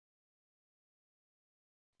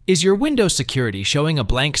Is your Windows security showing a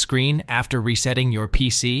blank screen after resetting your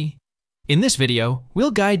PC? In this video, we'll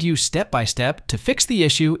guide you step by step to fix the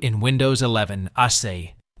issue in Windows 11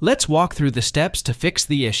 AC. Let's walk through the steps to fix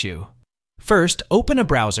the issue. First, open a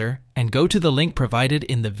browser and go to the link provided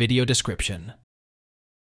in the video description.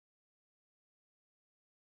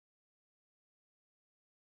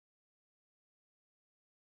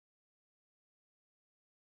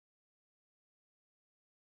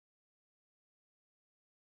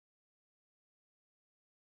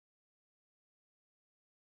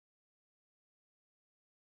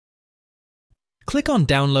 Click on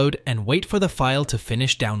Download and wait for the file to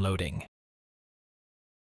finish downloading.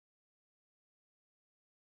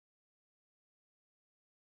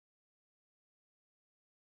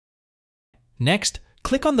 Next,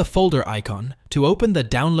 click on the folder icon to open the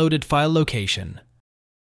downloaded file location.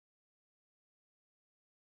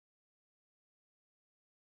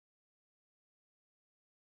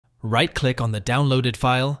 Right-click on the downloaded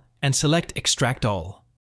file and select Extract All.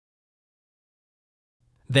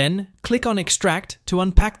 Then, click on Extract to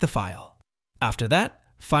unpack the file. After that,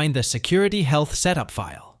 find the Security Health Setup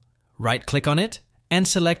file. Right-click on it and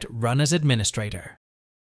select Run as Administrator.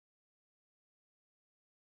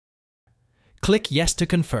 Click Yes to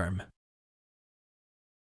confirm.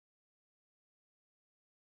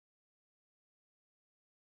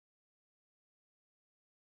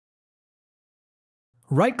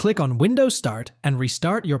 Right-click on Windows Start and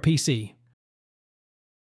restart your PC.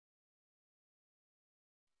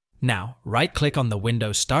 Now, right-click on the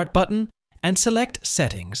Windows Start button and select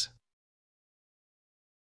Settings.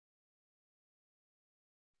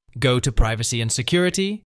 Go to Privacy and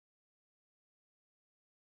Security,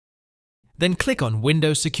 then click on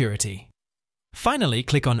Windows Security. Finally,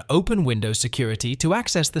 click on Open Windows Security to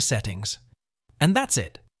access the settings. And that's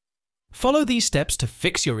it. Follow these steps to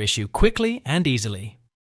fix your issue quickly and easily.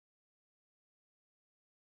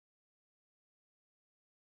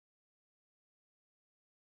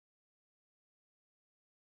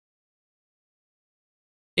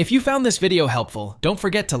 If you found this video helpful, don't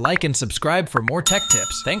forget to like and subscribe for more tech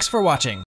tips. Thanks for watching.